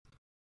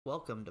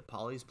Welcome to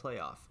Polly's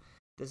Playoff.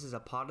 This is a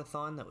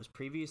Podathon that was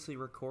previously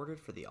recorded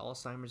for the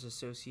Alzheimer's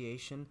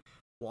Association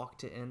Walk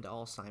to End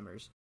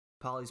Alzheimer's.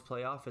 Polly's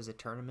Playoff is a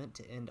tournament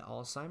to end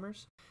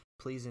Alzheimer's.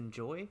 Please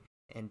enjoy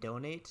and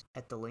donate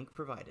at the link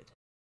provided.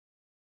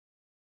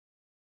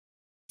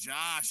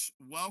 Josh,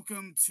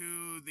 welcome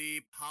to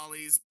the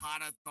Polly's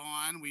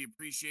Podathon. We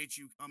appreciate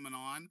you coming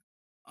on.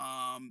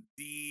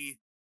 The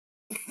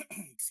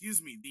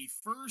excuse me, the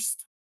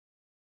first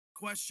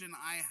question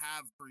I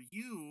have for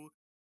you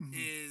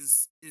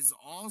is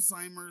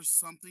Alzheimer's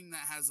something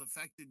that has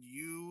affected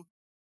you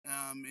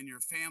and your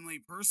family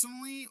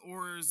personally,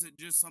 or is it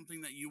just something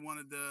that you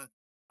wanted to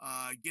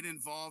get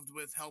involved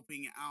with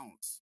helping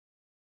out?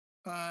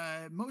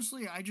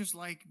 Mostly I just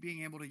like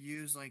being able to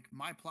use like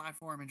my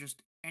platform and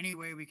just any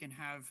way we can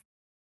have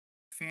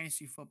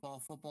fantasy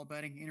football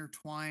betting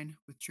intertwine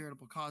with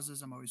charitable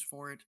causes. I'm always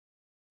for it.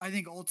 I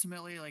think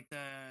ultimately like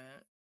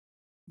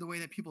the way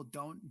that people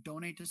don't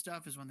donate to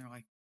stuff is when they're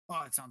like,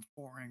 "Oh, it sounds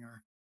boring,"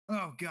 or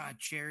 "Oh god,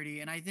 charity."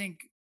 And I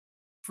think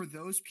for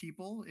those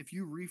people, if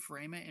you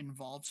reframe it and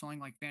involve something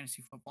like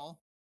fantasy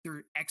football,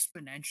 they're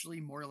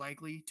exponentially more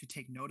likely to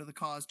take note of the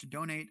cause, to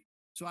donate.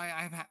 So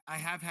I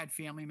have had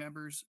family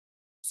members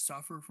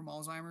suffer from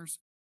Alzheimer's,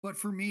 but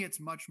for me, it's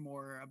much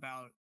more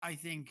about I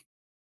think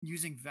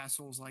using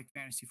vessels like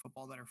fantasy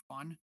football that are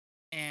fun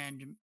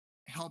and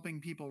helping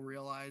people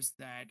realize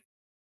that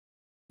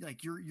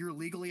like you're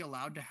legally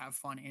allowed to have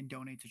fun and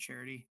donate to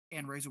charity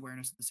and raise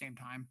awareness at the same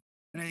time.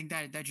 And I think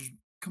that just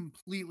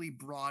completely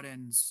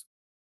broadens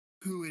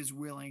who is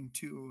willing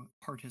to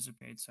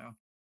participate. So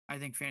I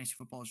think fantasy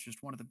football is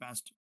just one of the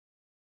best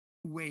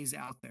ways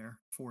out there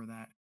for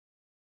that.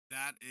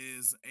 That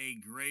is a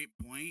great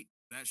point.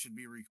 That should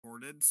be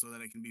recorded so that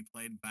it can be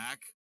played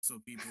back so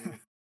people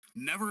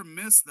never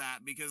miss that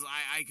because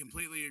I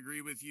completely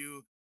agree with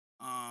you.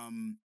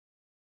 Um,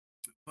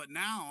 but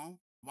now,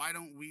 why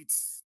don't we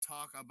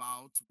talk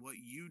about what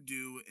you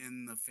do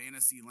in the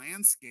fantasy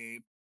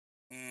landscape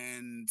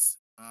and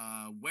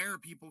where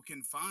people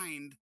can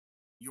find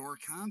your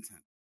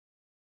content?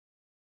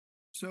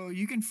 So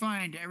you can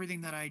find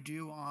everything that I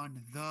do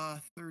on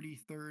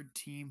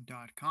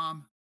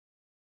the33rdteam.com.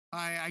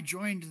 I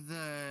joined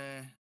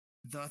the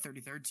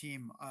 33rd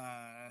team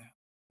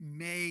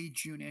May,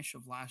 June-ish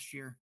of last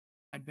year.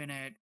 I'd been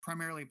at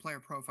primarily player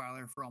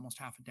profiler for almost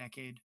half a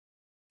decade.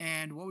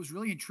 And what was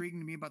really intriguing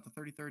to me about the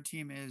 33rd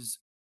team is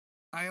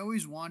I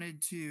always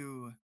wanted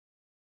to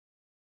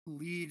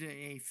lead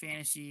a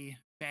fantasy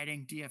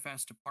betting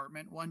DFS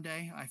department one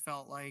day. I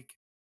felt like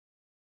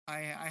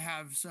I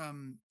have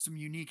some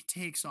unique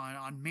takes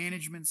on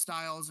management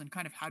styles and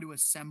kind of how to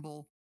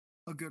assemble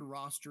a good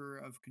roster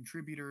of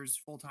contributors,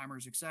 full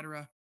timers,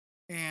 etc.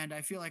 And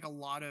I feel like a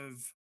lot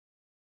of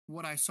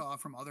what I saw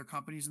from other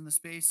companies in the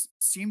space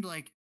seemed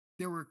like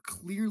there were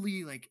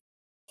clearly like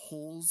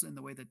holes in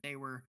the way that they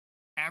were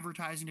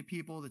advertising to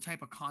people, the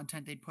type of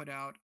content they'd put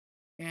out.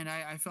 And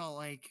I felt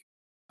like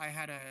I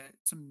had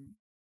some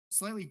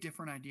slightly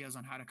different ideas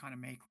on how to kind of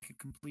make like a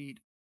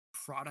complete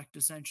product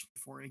essentially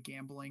for a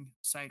gambling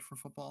site for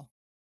football.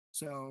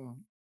 So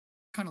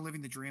kind of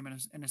living the dream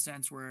in a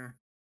sense where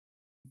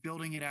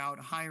building it out,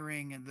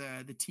 hiring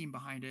the team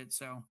behind it.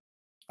 So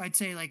I'd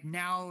say like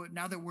now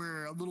that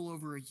we're a little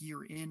over a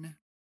year in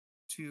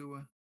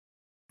to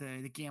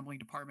the gambling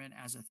department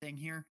as a thing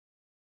here,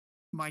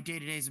 my day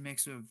to day is a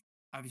mix of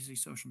obviously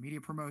social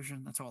media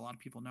promotion. That's how a lot of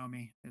people know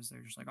me. Is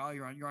they're just like, oh,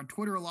 you're on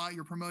Twitter a lot.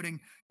 You're promoting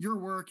your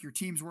work, your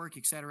team's work,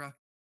 etc.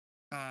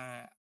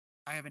 I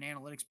have an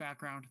analytics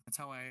background. That's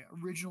how I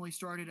originally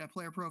started at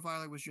Player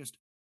Profiler. Was just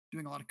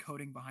doing a lot of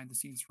coding behind the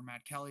scenes for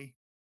Matt Kelly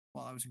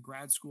while I was in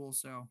grad school.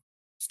 So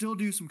still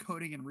do some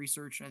coding and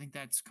research. I think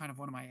that's kind of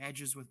one of my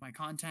edges with my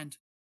content.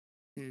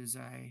 Is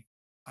I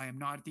am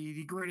not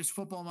the greatest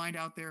football mind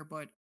out there,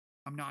 but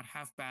I'm not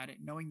half bad at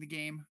knowing the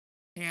game,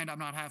 and I'm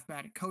not half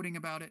bad at coding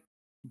about it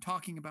and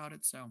talking about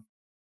it. So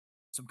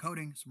some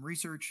coding, some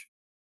research,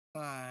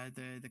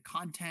 the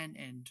content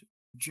and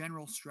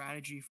general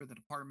strategy for the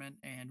department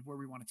and where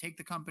we want to take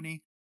the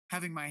company.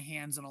 Having my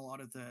hands on a lot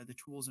of the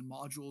tools and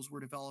modules we're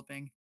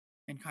developing,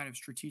 and kind of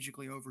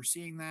strategically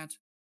overseeing that.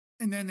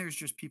 And then there's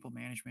just people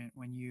management.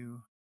 When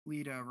you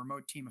lead a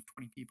remote team of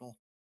 20 people,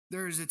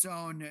 there's its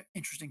own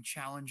interesting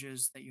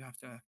challenges that you have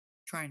to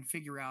try and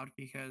figure out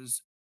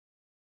because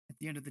at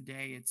the end of the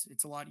day,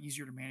 it's a lot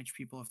easier to manage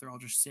people if they're all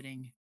just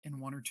sitting in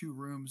one or two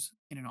rooms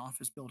in an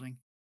office building,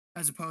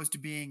 as opposed to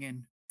being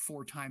in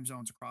four time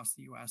zones across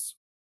the U.S.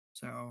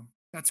 So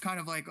that's kind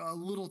of like a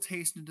little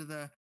taste into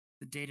the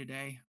day to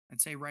day.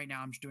 I'd say right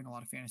now I'm just doing a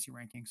lot of fantasy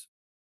rankings.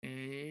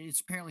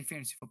 It's apparently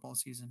fantasy football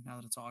season now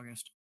that it's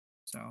August,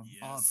 so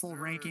I'll have Yes, full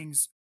sir.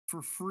 rankings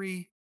for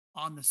free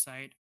on the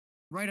site,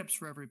 write ups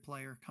for every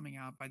player coming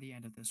out by the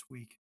end of this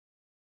week.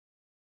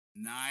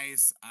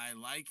 Nice. I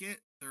like it.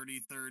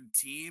 33rd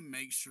team.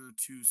 Make sure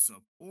to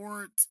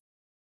support.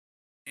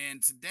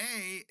 And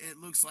today it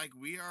looks like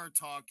we are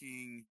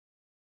talking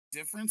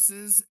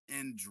differences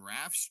in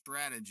draft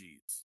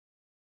strategies,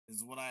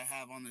 is what I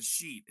have on the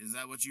sheet. Is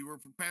that what you were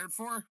prepared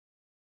for?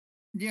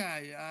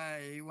 Yeah,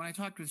 when I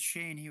talked with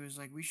Shane, he was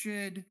like, we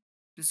should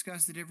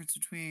discuss the difference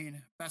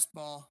between best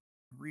ball,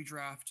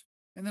 redraft,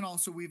 and then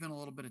also weave in a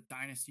little bit of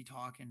dynasty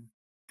talk and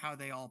how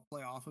they all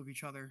play off of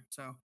each other.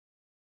 So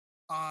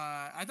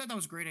I thought that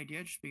was a great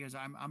idea just because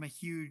I'm a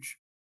huge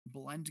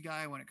blend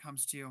guy when it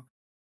comes to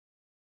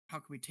how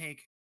can we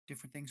take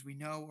different things we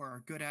know or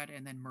are good at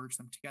and then merge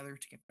them together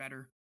to get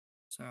better.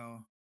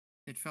 So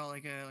it felt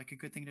like a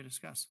good thing to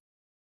discuss.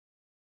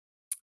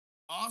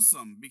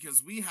 Awesome,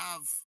 because we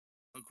have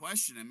a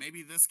question, and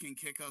maybe this can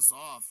kick us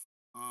off.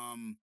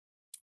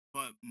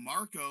 But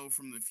Marco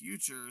from the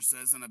future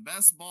says in a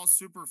best ball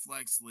super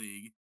flex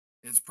league,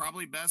 it's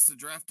probably best to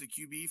draft a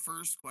QB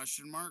first?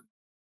 Question mark.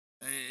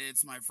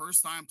 It's my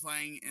first time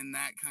playing in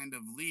that kind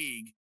of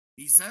league.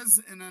 He says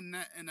in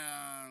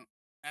a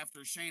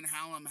after Shane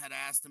Hallam had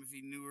asked him if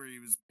he knew where he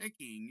was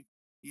picking,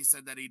 he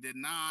said that he did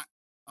not.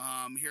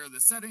 Here are the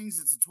settings.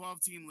 It's a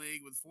 12-team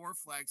league with 4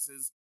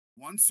 flexes,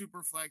 1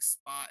 super flex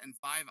spot, and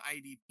 5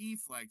 IDP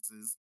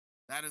flexes.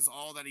 That is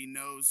all that he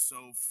knows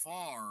so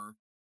far.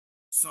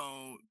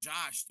 So,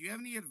 Josh, do you have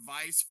any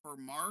advice for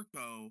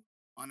Marco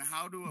on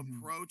how to Hmm.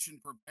 approach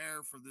and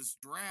prepare for this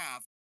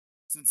draft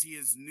since he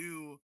is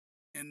new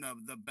in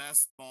the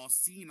best ball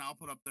scene? I'll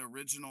put up the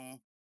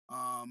original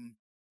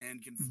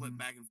and can flip Hmm.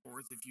 back and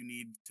forth if you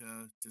need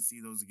to see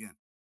those again.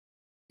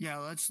 Yeah,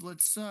 let's flip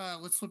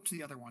to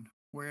the other one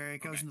where it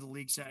goes Okay. into the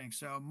league setting.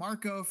 So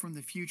Marco from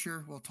the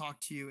future will talk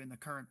to you in the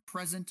current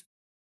present.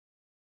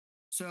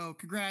 So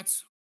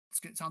congrats.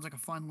 Sounds like a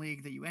fun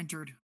league that you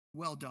entered.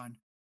 Well done.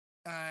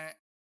 Uh,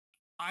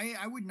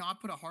 I would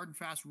not put a hard and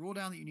fast rule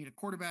down that you need a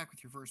quarterback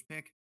with your first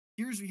pick.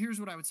 Here's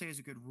what I would say is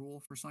a good rule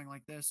for something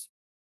like this.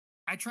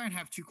 I try and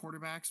have 2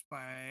 quarterbacks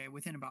by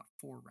within about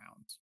 4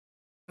 rounds.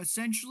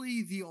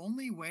 Essentially, the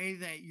only way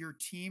that your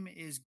team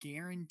is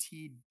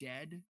guaranteed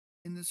dead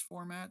in this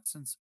format,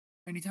 since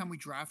anytime we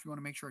draft, we want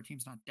to make sure our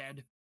team's not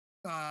dead.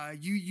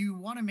 You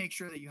want to make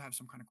sure that you have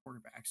some kind of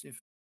quarterbacks.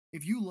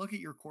 If you look at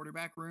your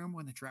quarterback room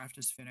when the draft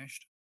is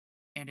finished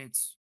and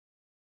it's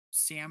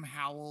Sam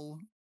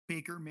Howell,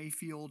 Baker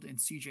Mayfield, and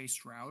CJ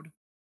Stroud,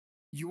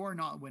 you are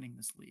not winning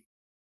this league.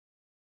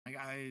 Like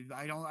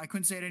I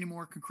couldn't say it any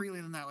more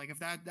concretely than that. Like if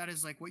that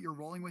is like what you're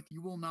rolling with,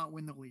 you will not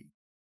win the league.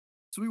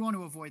 So we want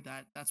to avoid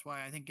that. That's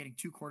why I think getting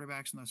 2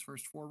 quarterbacks in those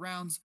first 4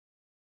 rounds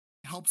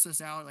helps us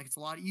out. Like it's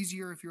a lot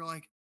easier if you're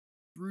like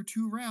through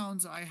 2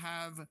 rounds, I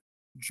have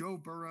Joe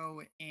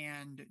Burrow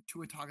and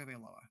Tua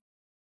Tagovailoa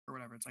or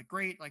whatever. It's like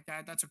great, like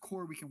that's a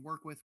core we can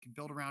work with, we can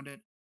build around it.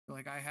 So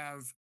like I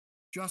have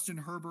Justin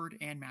Herbert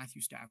and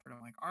Matthew Stafford.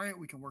 I'm like, all right,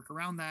 we can work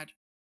around that.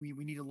 We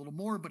need a little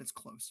more, but it's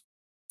close.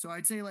 So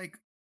I'd say like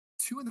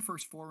 2 in the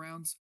first 4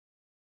 rounds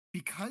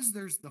because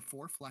there's the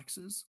 4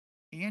 flexes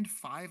and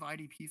 5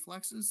 IDP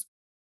flexes.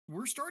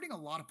 We're starting a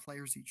lot of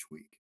players each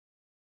week.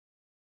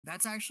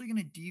 That's actually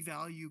going to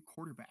devalue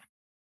quarterback.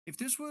 If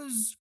this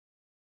was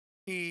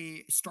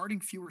a starting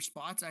fewer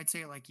spots, I'd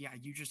say like, yeah,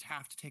 you just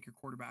have to take your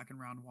quarterback in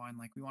round 1.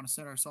 Like we want to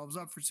set ourselves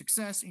up for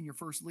success in your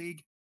first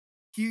league.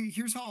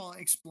 Here's how I'll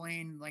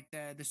explain like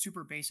the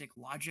super basic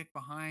logic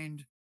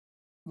behind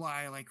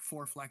why like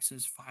 4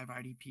 flexes, 5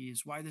 IDPs,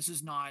 why this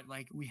is not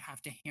like we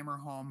have to hammer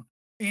home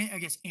and I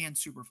guess and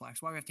super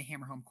flex, why we have to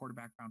hammer home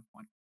quarterback round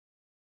 1.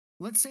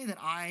 Let's say that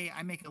I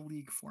make a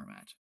league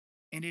format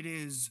and it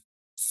is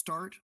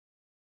start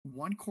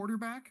 1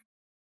 quarterback,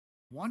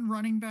 1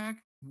 running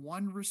back,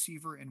 1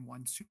 receiver, and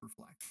 1 super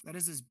flex. That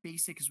is as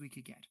basic as we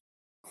could get.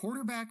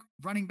 Quarterback,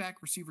 running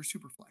back, receiver,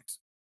 super flex.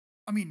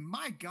 I mean,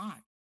 my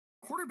God,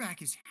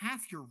 quarterback is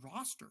half your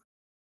roster.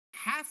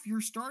 Half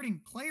your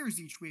starting players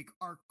each week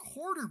are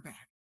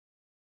quarterback.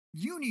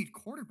 You need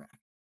quarterback,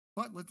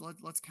 but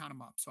let's count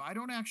them up. So I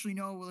don't actually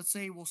know. Let's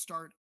say we'll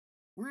start.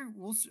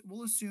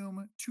 We'll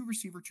assume 2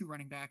 receiver, 2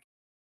 running back,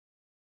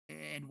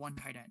 and 1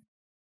 tight end.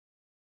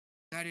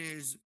 That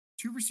is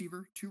 2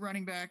 receiver, 2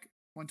 running back,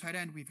 1 tight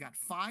end. We've got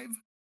 5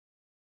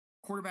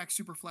 quarterback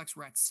super flex.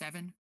 We're at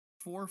 7.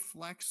 4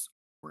 flex.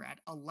 We're at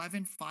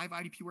 11. 5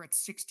 IDP. We're at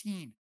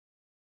 16.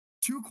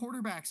 2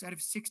 quarterbacks out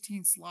of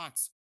 16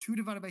 slots. 2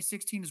 divided by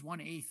 16 is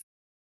 1/8.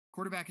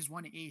 Quarterback is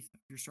 1/8 of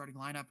your starting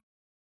lineup.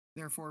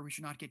 Therefore, we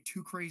should not get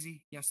too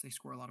crazy. Yes, they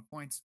score a lot of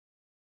points,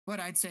 but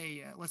I'd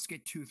say let's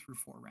get 2 through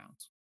 4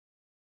 rounds.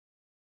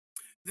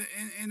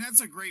 And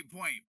that's a great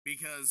point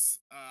because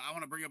I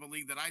want to bring up a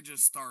league that I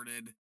just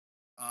started.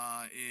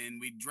 And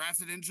we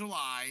drafted in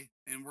July,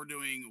 and we're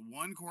doing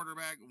 1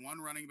 quarterback,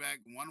 1 running back,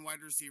 1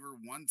 wide receiver,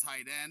 1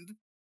 tight end,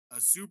 a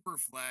super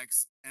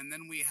flex, and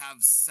then we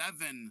have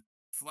 7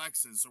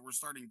 flexes. So we're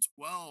starting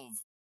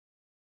 12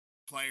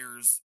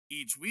 players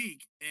each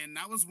week. And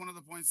that was one of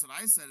the points that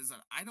I said is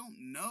that I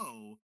don't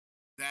know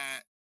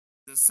that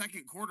the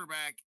second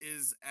quarterback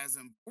is as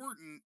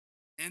important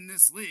in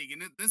this league.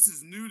 And this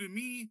is new to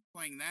me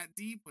playing that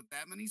deep with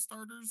that many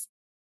starters.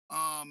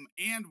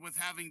 And with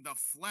having the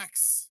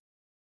flex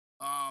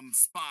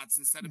spots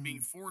instead of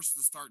being Mhm. forced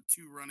to start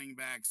 2 running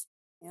backs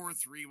or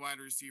 3 wide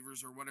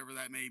receivers or whatever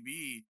that may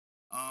be.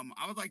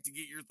 I would like to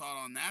get your thought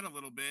on that a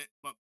little bit,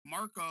 but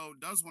Marco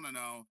does want to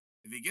know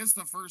if he gets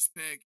the first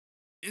pick,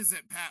 is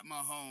it Pat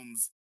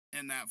Mahomes?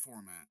 in that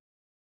format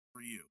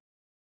for you?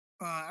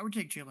 I would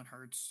take Jalen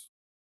Hurts.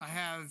 I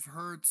have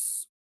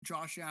Hurts,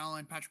 Josh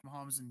Allen, Patrick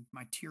Mahomes in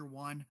my tier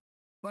one,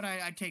 but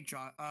I'd take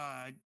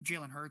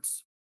Jalen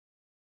Hurts.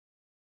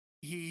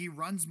 He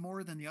runs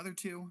more than the other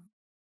two.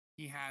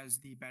 He has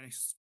the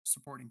best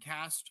supporting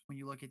cast. When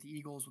you look at the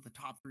Eagles with a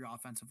top three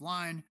offensive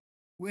line,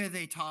 with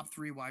a top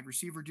three wide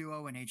receiver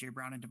duo in AJ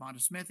Brown and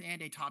Devonta Smith,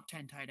 and a top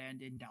 10 tight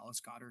end in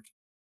Dallas Goedert.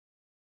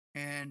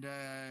 And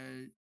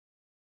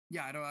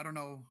yeah, I don't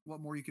know what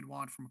more you could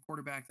want from a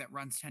quarterback that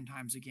runs 10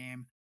 times a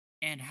game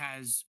and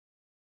has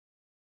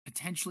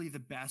potentially the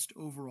best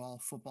overall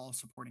football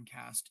supporting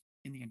cast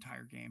in the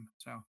entire game.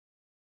 So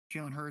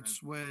Jalen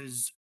Hurts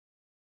was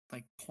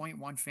like zero point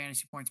 0.1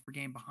 fantasy points per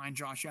game behind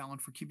Josh Allen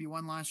for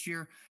QB1 last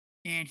year.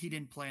 And he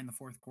didn't play in the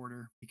fourth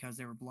quarter because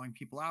they were blowing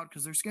people out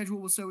because their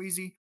schedule was so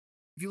easy.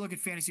 If you look at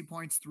fantasy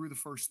points through the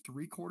first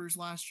three quarters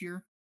last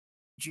year,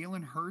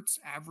 Jalen Hurts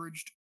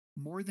averaged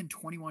more than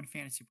 21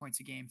 fantasy points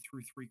a game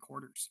through three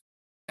quarters.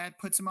 That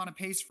puts him on a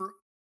pace for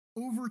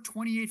over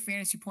 28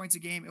 fantasy points a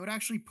game. It would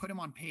actually put him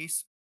on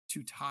pace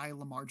to tie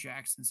Lamar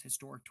Jackson's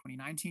historic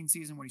 2019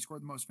 season when he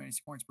scored the most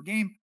fantasy points per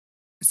game.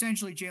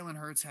 Essentially, Jalen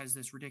Hurts has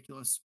this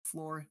ridiculous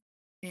floor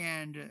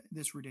and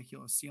this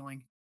ridiculous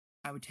ceiling.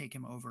 I would take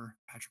him over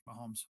Patrick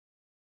Mahomes.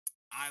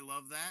 I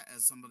love that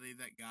as somebody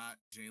that got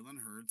Jalen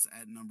Hurts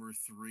at number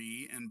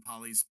 3 in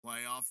Polly's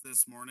playoff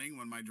this morning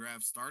when my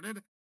draft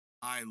started.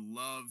 I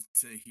love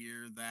to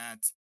hear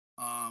that.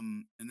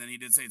 And then he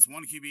did say it's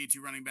 1 QB,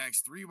 2 running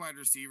backs, 3 wide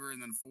receiver,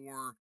 and then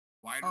 4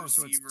 wide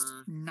receiver. So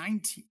it's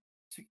 19,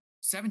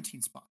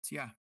 17 spots.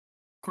 Yeah.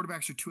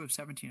 Quarterbacks are 2 of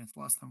 17. It's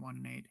less than 1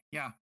 and 8.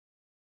 Yeah.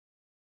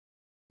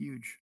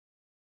 Huge.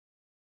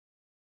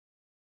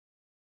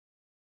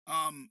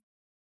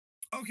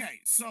 Okay,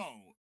 so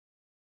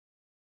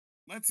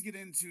let's get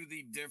into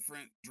the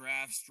different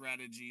draft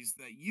strategies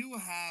that you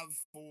have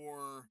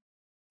for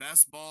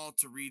best ball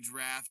to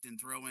redraft and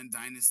throw in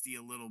dynasty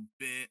a little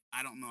bit.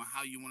 I don't know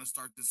how you want to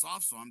start this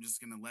off, so I'm just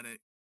going to let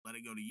it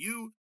go to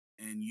you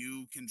and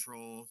you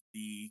control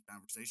the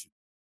conversation.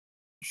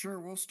 Sure,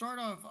 we'll start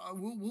off.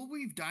 We'll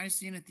weave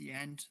dynasty in at the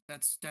end.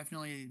 That's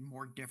definitely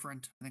more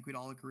different. I think we'd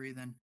all agree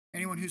than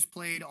anyone who's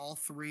played all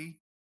three.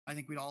 I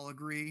think we'd all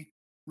agree.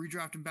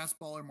 Redraft and best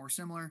ball are more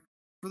similar.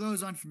 For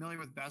those unfamiliar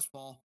with best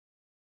ball,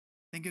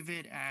 think of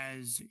it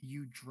as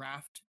you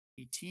draft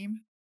a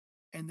team,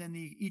 and then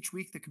each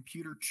week the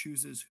computer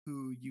chooses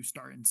who you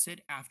start and sit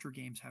after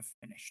games have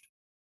finished.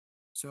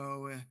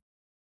 So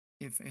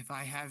if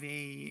I have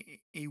a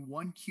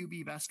 1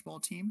 QB best ball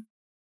team,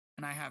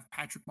 and I have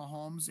Patrick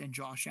Mahomes and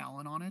Josh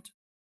Allen on it,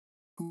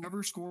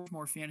 whoever scores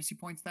more fantasy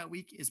points that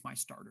week is my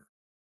starter.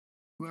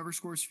 Whoever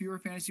scores fewer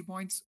fantasy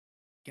points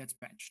gets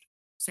benched.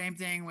 Same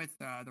thing with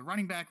the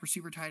running back,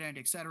 receiver, tight end,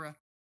 etc.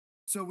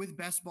 So with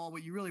best ball,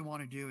 what you really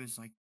want to do is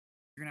like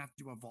you're gonna have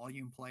to do a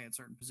volume play at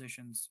certain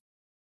positions.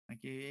 Like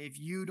if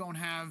you don't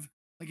have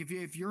like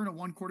if you're in a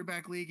 1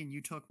 quarterback league and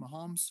you took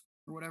Mahomes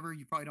or whatever,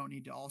 you probably don't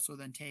need to also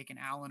then take an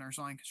Allen or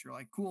something because you're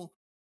like, cool,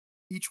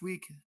 each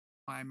week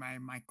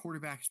my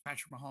quarterback is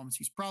Patrick Mahomes.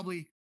 He's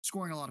probably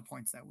scoring a lot of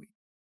points that week.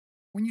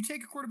 When you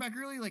take a quarterback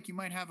early, like you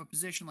might have a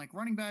position like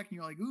running back, and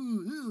you're like,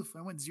 ooh, if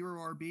I went 0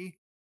 RB,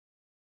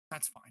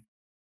 that's fine.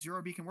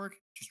 0 RB can work.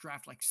 Just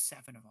draft like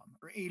 7 of them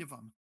or 8 of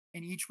them.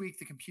 And each week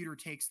the computer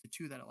takes the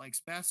 2 that it likes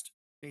best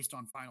based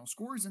on final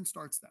scores and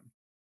starts them.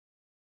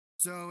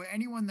 So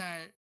anyone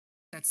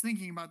that's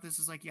thinking about this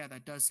is like, yeah,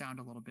 that does sound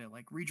a little bit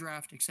like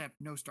redraft, except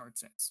no start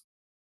sets.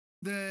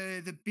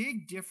 The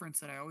big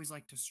difference that I always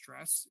like to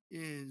stress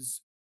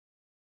is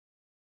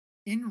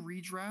in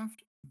redraft,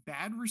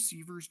 bad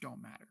receivers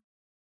don't matter.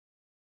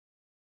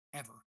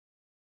 Ever.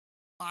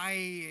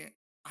 I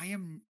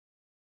am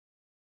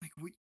like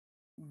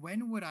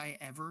when would I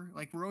ever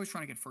like we're always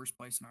trying to get first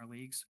place in our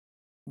leagues.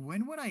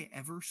 When would I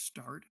ever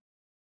start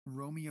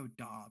Romeo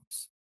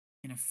Dobbs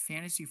in a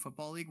fantasy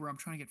football league where I'm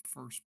trying to get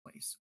first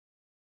place?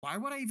 Why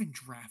would I even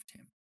draft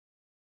him?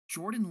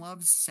 Jordan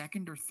Love's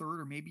second or third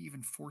or maybe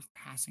even fourth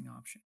passing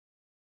option.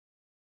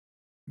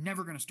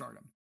 Never going to start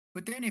him.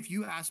 But then if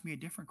you ask me a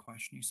different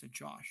question, you said,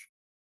 Josh,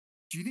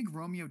 do you think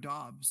Romeo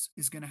Dobbs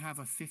is going to have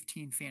a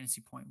 15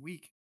 fantasy point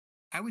week?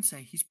 I would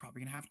say he's probably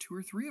going to have 2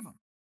 or 3 of them.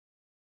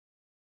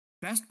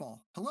 Best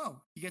ball,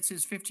 hello. He gets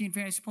his 15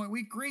 fantasy point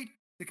week. Great.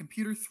 The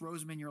computer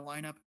throws him in your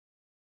lineup.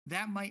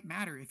 That might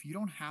matter if you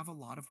don't have a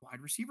lot of wide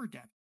receiver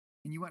depth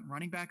and you went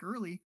running back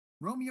early.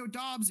 Romeo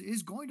Dobbs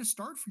is going to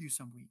start for you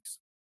some weeks.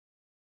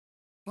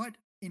 But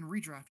in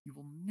redraft, you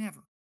will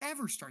never,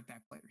 ever start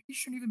that player. He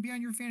shouldn't even be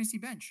on your fantasy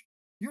bench.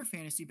 Your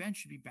fantasy bench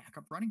should be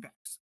backup running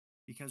backs.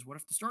 Because what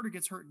if the starter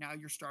gets hurt? Now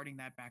you're starting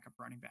that backup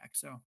running back.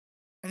 So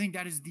I think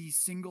that is the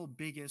single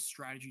biggest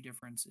strategy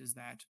difference is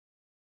that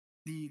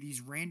these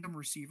random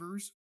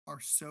receivers are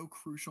so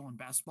crucial in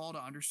best ball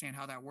to understand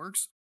how that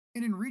works.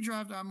 And in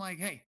redraft, I'm like,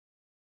 hey,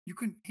 you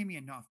couldn't pay me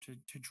enough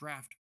to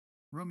draft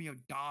Romeo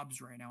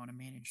Dobbs right now in a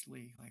managed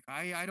league. Like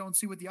I don't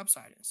see what the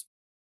upside is.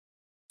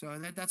 So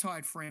that's how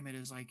I'd frame it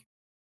is like,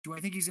 do I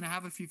think he's going to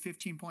have a few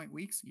 15-point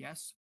weeks?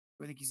 Yes.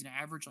 Do I think he's going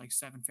to average like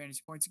 7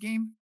 fantasy points a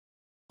game?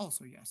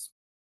 Also, yes.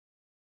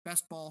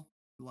 Best ball,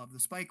 we love the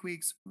spike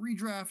weeks.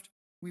 Redraft,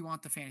 we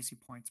want the fantasy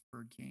points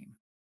per game.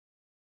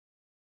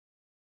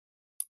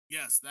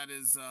 Yes, that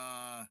is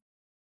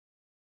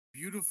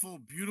beautiful,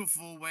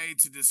 beautiful way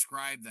to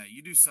describe that.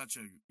 You do such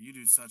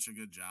a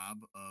good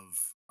job of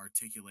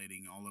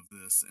articulating all of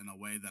this in a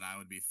way that I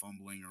would be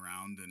fumbling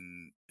around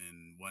and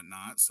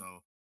whatnot.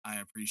 So I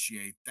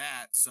appreciate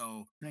that.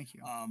 So Thank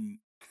you.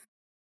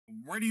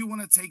 where do you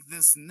want to take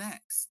this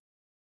next?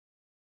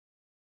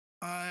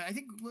 I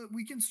think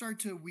we can start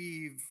to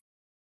weave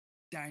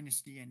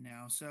Dynasty in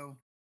now. So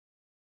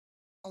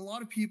a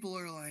lot of people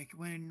are like,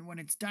 when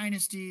it's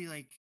Dynasty,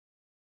 like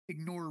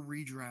ignore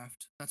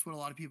redraft. That's what a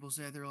lot of people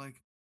say. They're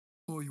like,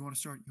 oh, you want to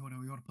start, you want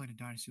to play in a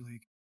Dynasty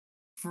league.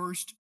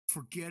 First,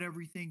 forget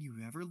everything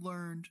you've ever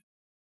learned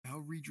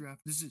about redraft.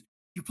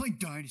 You're playing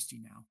Dynasty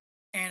now.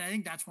 And I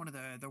think that's one of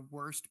the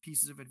worst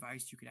pieces of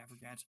advice you could ever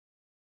get,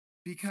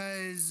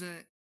 because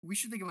we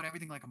should think about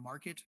everything like a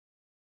market.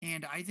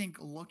 And I think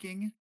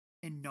looking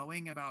and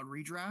knowing about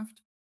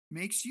redraft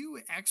makes you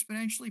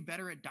exponentially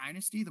better at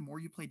Dynasty the more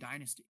you play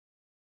Dynasty.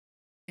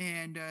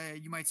 And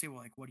you might say,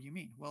 well, like, what do you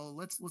mean? Well,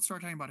 let's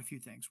start talking about a few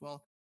things.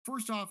 Well,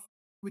 first off,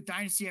 with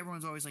Dynasty,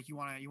 everyone's always like, you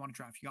want to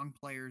draft young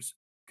players,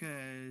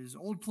 because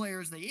old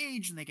players, they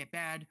age and they get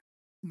bad.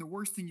 And the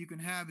worst thing you can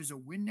have is a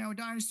win now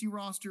Dynasty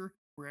roster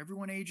where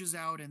everyone ages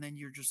out, and then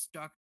you're just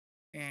stuck.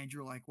 And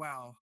you're like,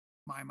 wow,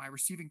 my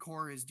receiving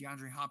core is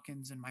DeAndre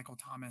Hopkins and Michael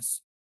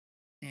Thomas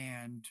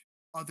and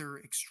other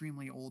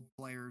extremely old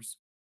players.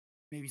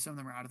 Maybe some of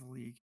them are out of the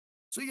league.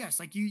 So yes,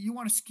 like you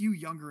want to skew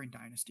younger in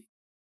Dynasty.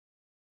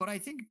 But I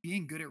think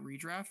being good at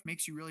redraft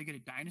makes you really good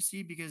at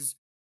Dynasty, because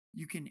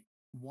you can,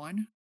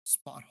 one,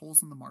 spot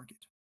holes in the market.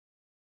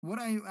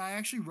 I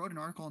actually wrote an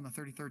article on the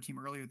 33rd team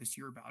earlier this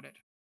year about it.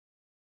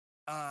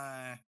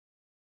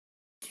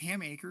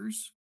 Cam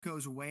Akers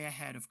goes way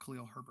ahead of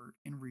Khalil Herbert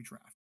in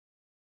redraft.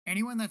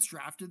 Anyone that's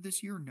drafted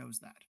this year knows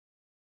that.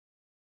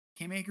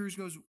 Cam Akers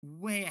goes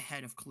way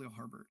ahead of Khalil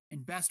Herbert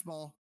in best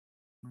ball,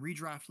 in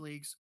redraft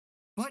leagues.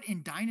 But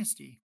in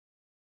Dynasty,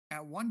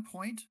 at one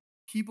point,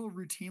 people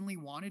routinely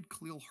wanted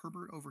Khalil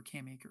Herbert over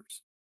Cam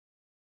Akers.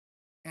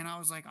 And I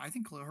was like, I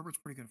think Khalil Herbert's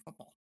pretty good at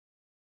football.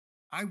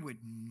 I would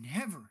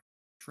never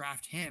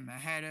draft him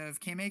ahead of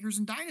Cam Akers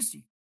in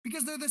Dynasty,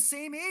 because they're the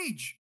same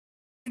age.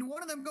 And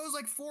one of them goes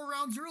like 4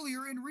 rounds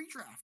earlier in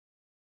redraft.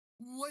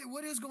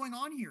 What is going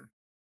on here?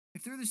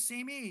 If they're the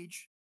same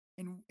age,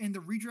 and the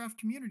redraft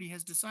community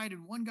has decided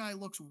one guy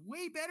looks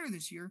way better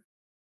this year,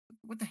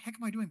 what the heck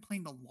am I doing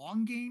playing the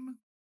long game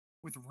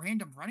with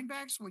random running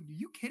backs? Are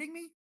you kidding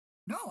me?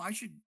 No, I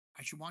should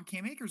want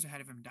Cam Akers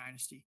ahead of him in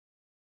Dynasty.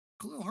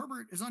 Khalil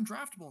Herbert is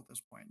undraftable at this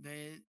point.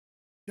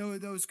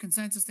 Those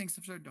consensus things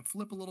have started to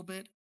flip a little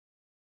bit.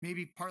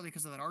 Maybe partly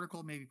because of that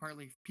article, maybe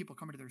partly people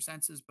coming to their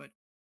senses, but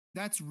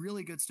that's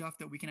really good stuff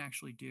that we can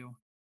actually do,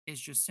 is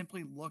just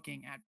simply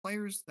looking at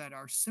players that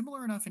are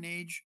similar enough in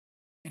age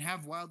and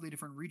have wildly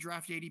different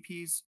redraft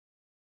ADPs,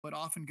 but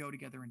often go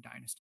together in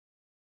Dynasty.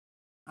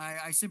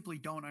 I simply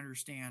don't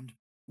understand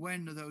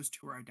when those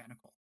two are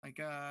identical.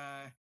 Like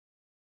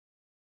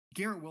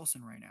Garrett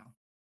Wilson right now.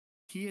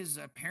 He is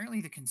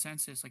apparently the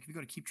consensus. Like if you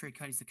go to Keep Trade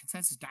Cut, he's the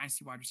consensus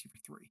Dynasty wide receiver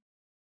 3.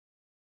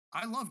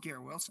 I love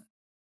Garrett Wilson.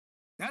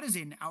 That is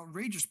an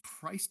outrageous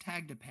price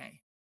tag to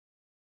pay.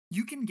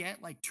 You can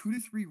get like 2 to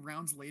 3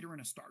 rounds later in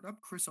a startup,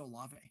 Chris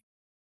Olave,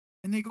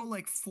 and they go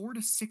like 4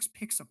 to 6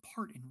 picks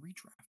apart in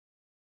redraft.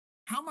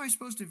 How am I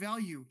supposed to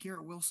value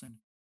Garrett Wilson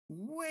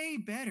way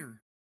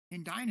better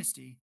in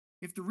Dynasty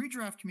if the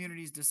redraft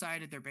communities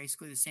decided they're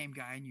basically the same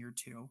guy in year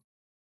 2,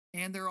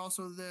 and they're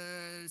also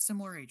the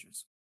similar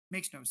ages?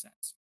 Makes no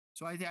sense.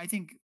 So I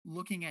think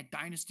looking at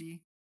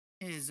Dynasty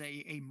is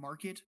a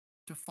market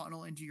to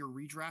funnel into your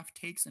redraft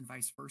takes and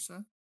vice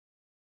versa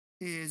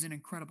is an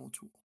incredible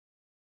tool.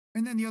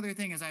 And then the other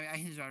thing is, I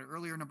hinted at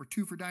earlier, number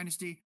 2 for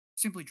Dynasty,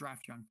 simply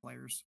draft young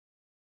players.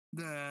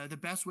 The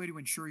best way to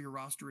ensure your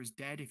roster is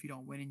dead if you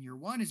don't win in year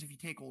 1 is if you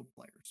take old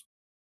players.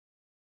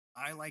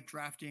 I like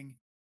drafting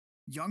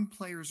young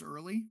players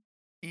early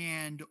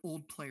and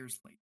old players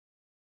late.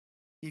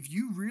 If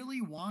you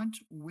really want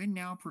win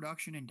now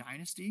production in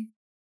Dynasty,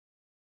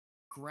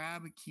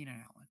 grab Keenan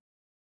Allen.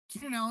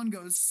 Keenan Allen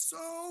goes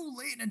so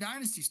late in a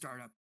Dynasty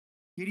startup,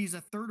 yet he's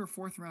a 3rd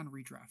or 4th round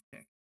redraft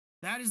pick.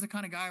 That is the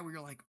kind of guy where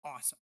you're like,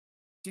 awesome.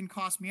 Didn't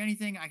cost me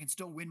anything. I can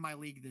still win my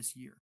league this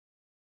year.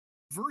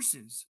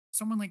 Versus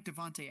someone like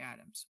Devontae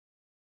Adams,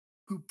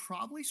 who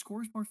probably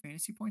scores more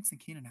fantasy points than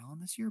Keenan Allen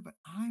this year, but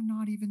I'm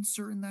not even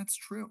certain that's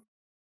true.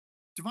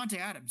 Devontae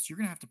Adams, you're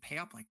going to have to pay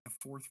up like the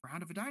 4th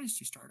round of a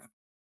Dynasty startup.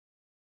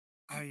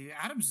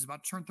 Adams is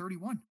about to turn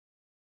 31.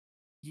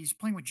 He's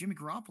playing with Jimmy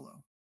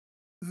Garoppolo,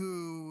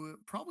 who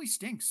probably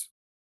stinks.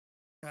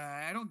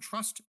 I don't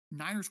trust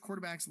Niners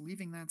quarterbacks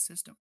leaving that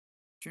system.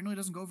 Generally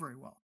doesn't go very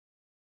well.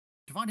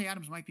 Devontae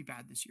Adams might be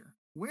bad this year.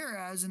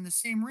 Whereas in the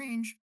same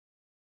range,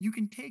 you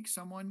can take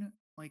someone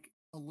like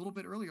a little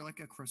bit earlier, like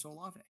a Chris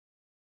Olave.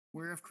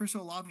 Where if Chris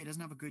Olave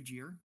doesn't have a good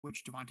year,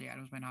 which Devontae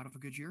Adams might not have a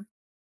good year,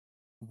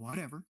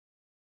 whatever.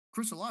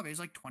 Chris Olave is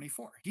like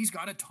 24. He's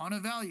got a ton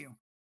of value.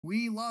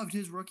 We loved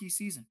his rookie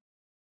season.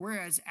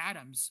 Whereas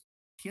Adams,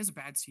 he has a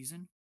bad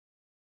season.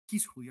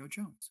 He's Julio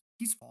Jones.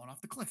 He's fallen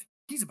off the cliff.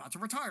 He's about to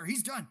retire.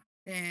 He's done.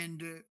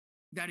 And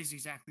that is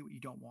exactly what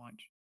you don't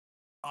want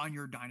on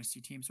your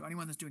dynasty team. So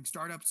anyone that's doing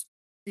startups,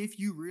 if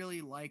you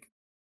really like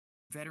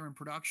veteran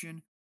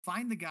production,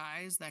 find the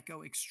guys that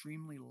go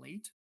extremely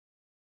late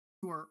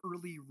who are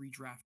early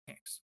redraft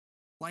picks,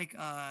 like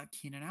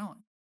Keenan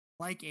Allen,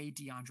 like a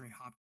DeAndre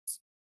Hopkins,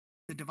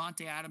 the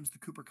Devontae Adams, the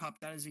Cooper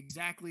Kupp. That is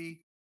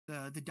exactly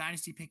the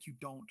dynasty pick you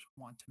don't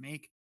want to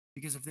make,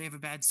 because if they have a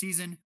bad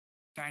season,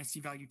 dynasty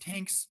value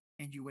tanks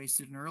and you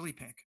wasted an early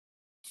pick.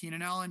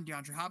 Keenan Allen,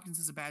 DeAndre Hopkins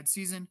has a bad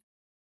season.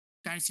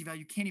 Dynasty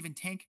value can't even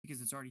tank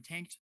because it's already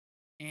tanked.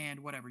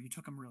 And whatever, you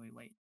took them really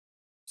late.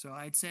 So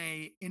I'd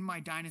say in my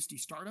dynasty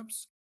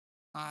startups,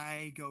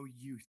 I go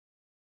youth.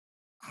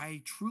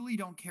 I truly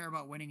don't care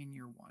about winning in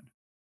year one.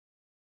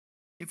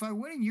 If I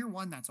win in year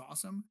one, that's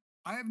awesome.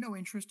 I have no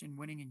interest in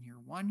winning in year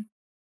one.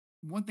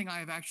 One thing I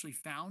have actually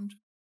found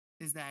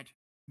is that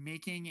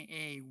making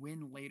a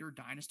win later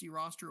dynasty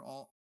roster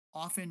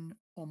often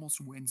almost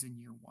wins in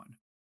year one.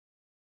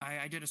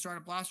 I did a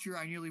startup last year.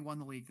 I nearly won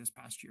the league this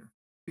past year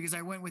because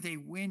I went with a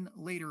win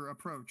later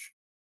approach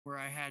where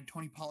I had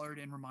Tony Pollard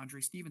and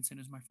Ramondre Stevenson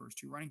as my first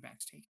two running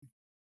backs taken.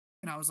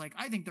 And I was like,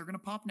 I think they're going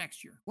to pop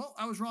next year. Well,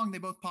 I was wrong. They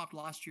both popped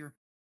last year.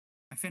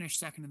 I finished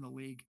second in the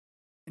league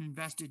and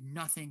invested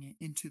nothing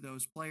into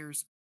those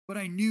players. But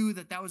I knew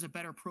that that was a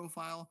better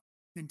profile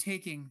than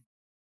taking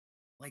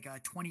like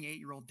a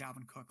 28-year-old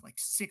Dalvin Cook like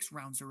 6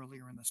 rounds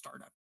earlier in the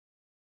startup.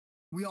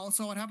 We all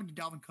saw what happened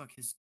to Dalvin Cook.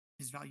 His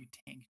value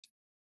tanked.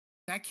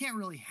 That can't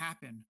really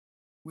happen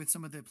with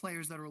some of the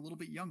players that are a little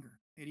bit younger.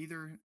 It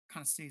either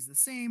kind of stays the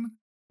same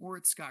or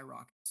it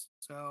skyrockets.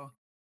 So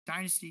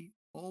dynasty,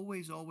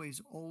 always,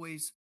 always,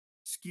 always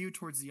skew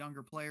towards the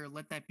younger player.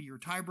 Let that be your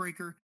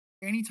tiebreaker.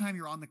 Anytime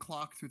you're on the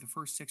clock through the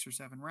first 6 or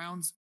 7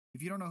 rounds,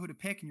 if you don't know who to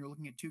pick and you're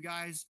looking at 2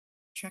 guys,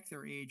 check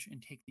their age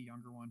and take the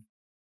younger one.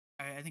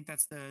 I think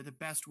that's the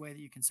best way that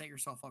you can set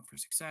yourself up for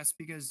success,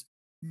 because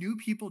new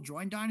people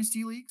join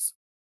dynasty leagues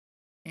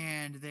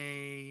and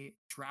they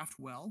draft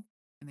well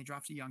and they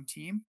draft a young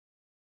team.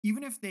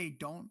 Even if they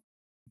don't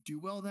do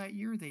well that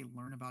year, they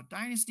learn about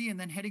dynasty, and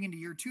then heading into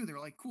year 2, they're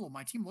like, cool,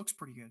 my team looks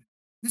pretty good.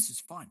 This is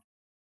fun.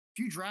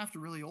 If you draft a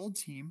really old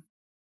team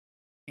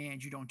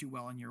and you don't do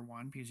well in year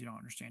 1 because you don't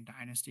understand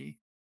dynasty,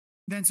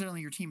 then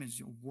suddenly your team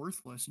is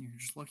worthless and you're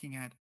just looking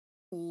at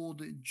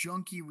old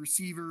junky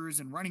receivers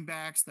and running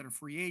backs that are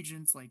free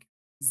agents like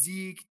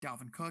Zeke,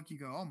 Dalvin Cook. You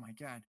go, oh my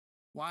God,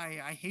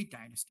 why? I hate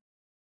dynasty.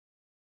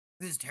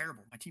 This is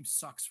terrible. My team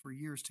sucks for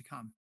years to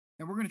come.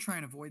 And we're going to try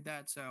and avoid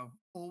that. So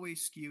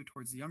always skew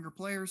towards the younger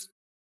players.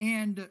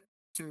 And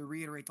to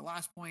reiterate the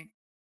last point,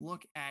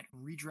 look at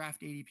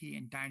redraft ADP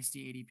and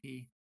dynasty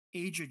ADP,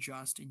 age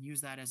adjust, and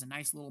use that as a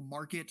nice little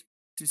market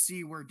to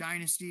see where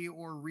dynasty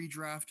or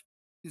redraft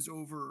is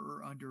over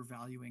or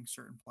undervaluing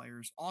certain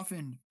players,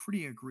 often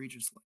pretty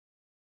egregiously.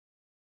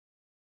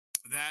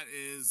 That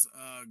is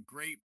a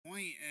great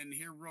point. And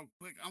here, real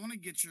quick, I want to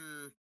get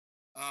your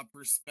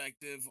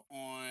perspective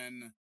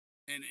on,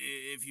 and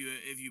if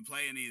you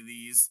play any of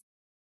these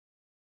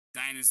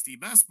dynasty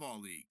best ball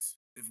leagues,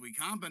 if we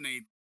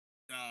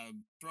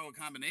throw a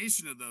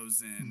combination of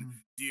those in,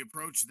 do you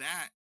approach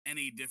that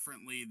any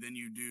differently than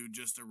you do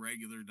just a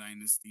regular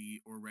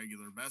dynasty or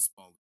regular best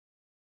ball league?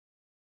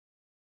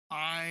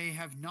 I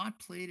have not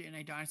played in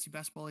a dynasty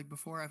best ball league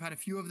before. I've had a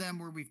few of them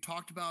where we've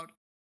talked about,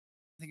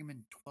 I think I'm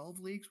in 12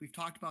 leagues. We've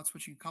talked about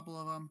switching a couple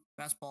of them.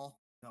 Best ball,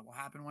 that will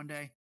happen one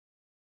day.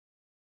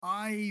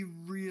 I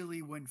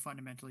really wouldn't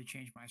fundamentally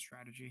change my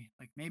strategy.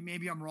 Like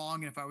maybe I'm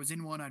wrong. And if I was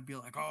in one, I'd be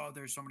like, oh,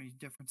 there's so many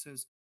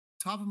differences.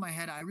 Top of my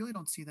head, I really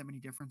don't see that many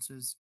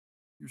differences.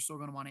 You're still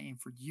going to want to aim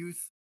for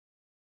youth.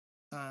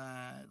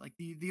 Like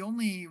the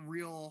only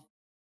real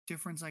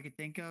difference I could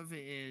think of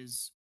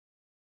is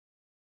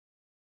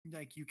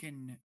like you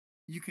can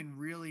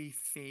really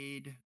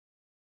fade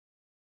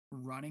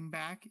running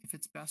back if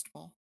it's best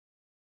ball.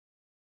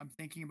 I'm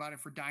thinking about it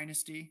for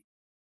dynasty.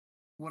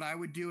 What I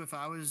would do if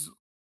I was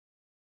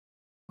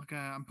like,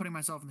 I'm putting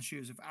myself in the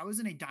shoes. If I was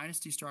in a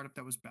dynasty startup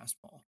that was best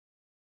ball,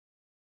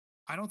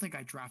 I don't think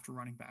I'd draft a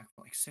running back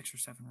for like 6 or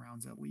 7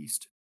 rounds at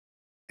least.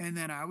 And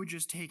then I would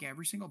just take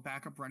every single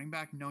backup running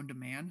back known to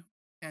man,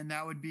 and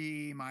that would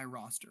be my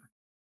roster.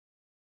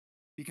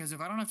 Because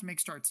if I don't have to make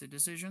start sit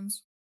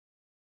decisions,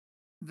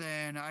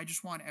 then I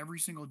just want every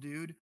single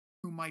dude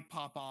who might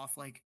pop off.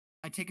 Like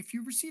I take a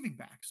few receiving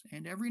backs,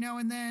 and every now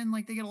and then,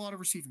 like they get a lot of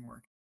receiving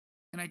work.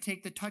 And I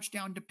take the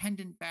touchdown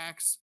dependent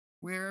backs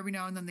where every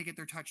now and then they get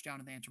their touchdown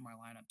and they enter my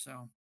lineup.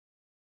 So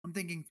I'm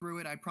thinking through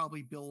it. I'd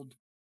probably build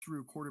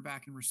through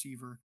quarterback and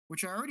receiver,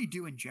 which I already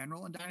do in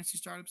general in dynasty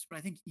startups, but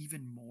I think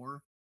even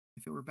more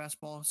if it were best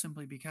ball,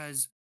 simply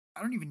because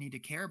I don't even need to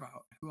care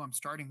about who I'm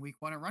starting week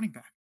 1 at running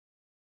back.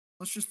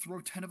 Let's just throw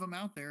 10 of them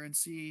out there and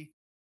see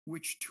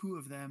which 2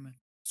 of them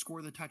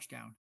score the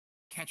touchdown,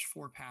 catch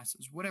 4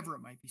 passes, whatever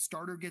it might be.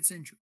 Starter gets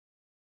injured.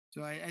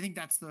 So I think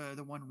that's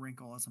the one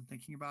wrinkle as I'm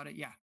thinking about it.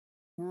 Yeah,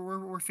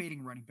 we're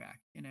fading running back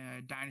in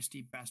a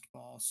dynasty best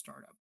ball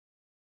startup.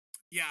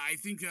 Yeah, I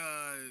think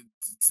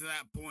to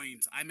that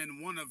point, I'm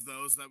in one of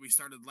those that we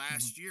started Mhm.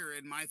 last year,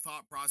 and my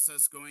thought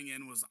process going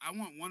in was I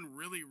want one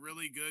really,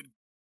 really good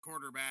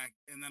quarterback,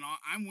 and then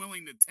I'm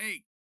willing to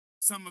take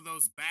some of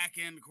those back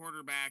end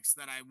quarterbacks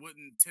that I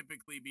wouldn't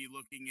typically be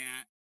looking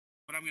at,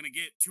 but I'm going to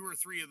get two or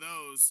three of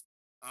those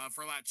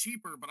for a lot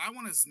cheaper. But I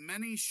want as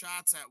many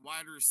shots at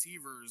wide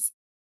receivers,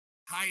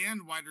 high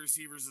end wide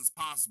receivers as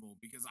possible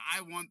because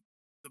I want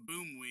the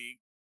boom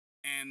week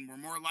and we're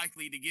more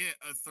likely to get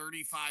a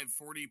 35,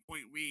 40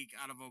 point week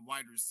out of a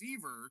wide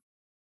receiver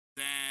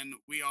than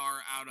we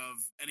are out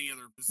of any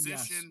other Yes.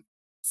 position.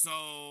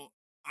 So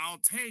I'll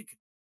take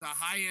the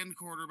high end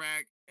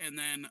quarterback and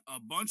then a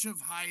bunch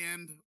of high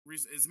end,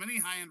 as many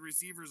high end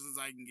receivers as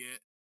I can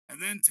get, and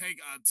then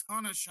take a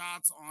ton of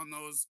shots on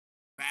those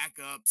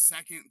backup,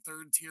 second,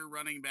 third tier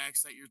running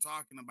backs that you're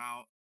talking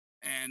about.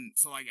 And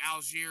so, like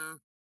Algier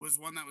was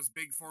one that was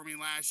big for me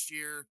last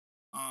year.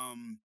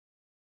 Um,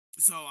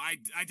 so I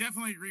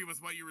definitely agree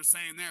with what you were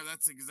saying there.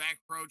 That's the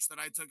exact approach that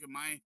I took in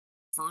my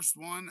first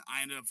one.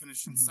 I ended up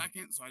finishing Mhm.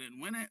 second, so I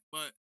didn't win it,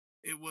 but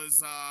it was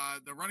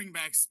the running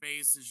back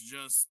space is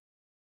just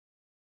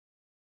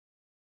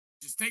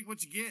take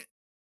what you get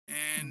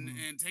Mhm.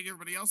 and take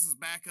everybody else's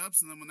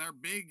backups, and then when their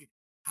big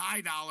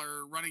high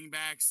dollar running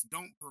backs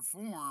don't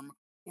perform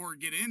or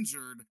get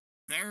injured,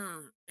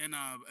 they're in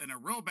a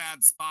real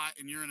bad spot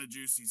and you're in a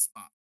juicy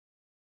spot.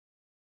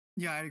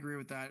 Yeah, I'd agree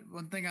with that.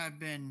 One thing I've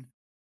been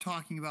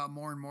talking about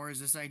more and more is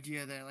this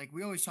idea that like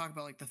we always talk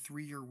about like the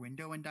 3-year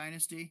window in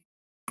Dynasty.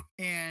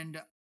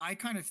 And I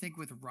kind of think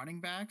with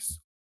running backs,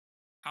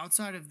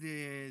 outside of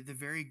the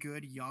very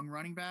good young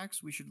running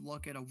backs, we should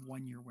look at a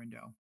 1-year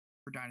window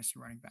for Dynasty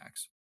running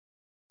backs.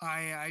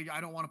 I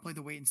don't want to play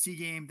the wait and see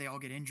game. They all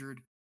get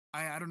injured.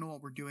 I don't know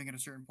what we're doing at a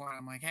certain point.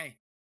 I'm like, hey,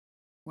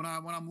 when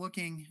I'm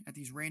looking at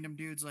these random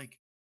dudes, like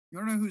you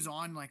don't know who's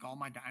on like all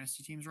my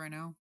Dynasty teams right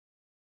now?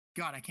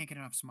 God, I can't get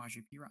enough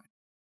Samaje Perine.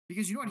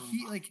 Because you know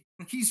what?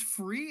 Oh, He's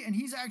free and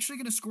he's actually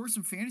gonna score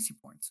some fantasy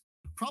points.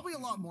 Probably a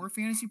lot more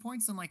fantasy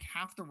points than like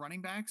half the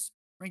running backs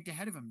ranked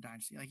ahead of him in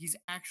Dynasty. Like he's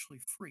actually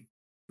free.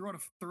 Throw out a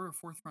third or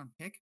fourth round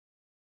pick,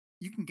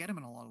 you can get him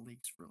in a lot of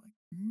leagues for like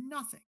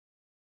nothing.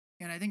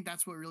 And I think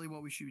that's what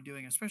we should be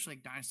doing, especially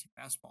like Dynasty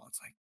Best Ball. It's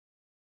like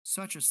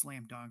such a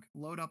slam dunk.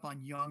 Load up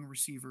on young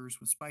receivers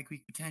with spike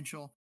week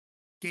potential.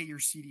 Get your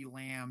CD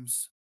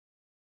Lambs,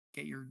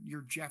 get your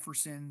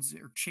Jeffersons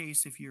or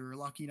Chase if you're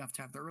lucky enough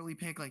to have the early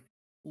pick. Like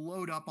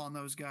load up on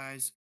those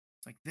guys.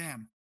 It's like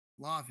them,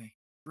 Lave,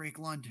 Drake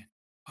London,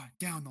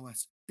 down the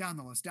list, down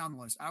the list, down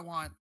the list. I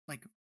want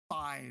like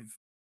 5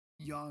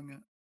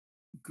 young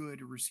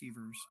good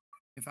receivers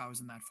if I was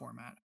in that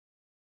format.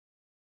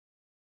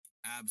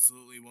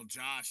 absolutely. Well,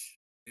 Josh,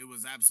 it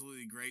was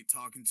absolutely great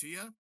talking to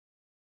you.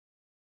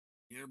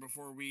 Here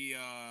before we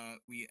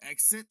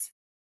exit,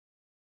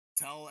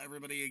 tell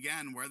everybody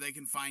again where they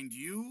can find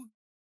you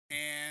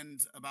and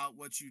about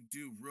what you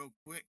do real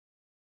quick.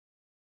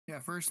 Yeah,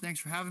 first, thanks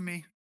for having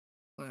me.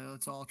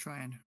 Let's all try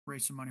and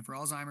raise some money for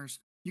Alzheimer's.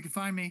 You can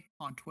find me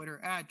on Twitter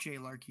at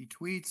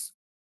jlarkeytweets.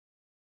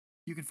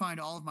 You can find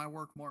all of my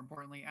work, more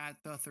importantly, at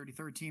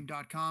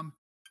the33rdteam.com.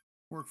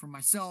 Work for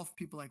myself,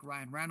 people like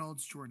Ryan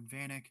Reynolds, Jordan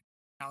Vanek,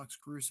 Alex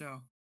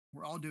Caruso.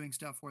 We're all doing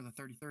stuff for the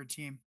 33rd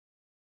team.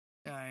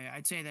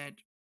 I'd say that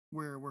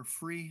we're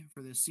free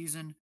for this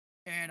season,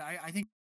 and I think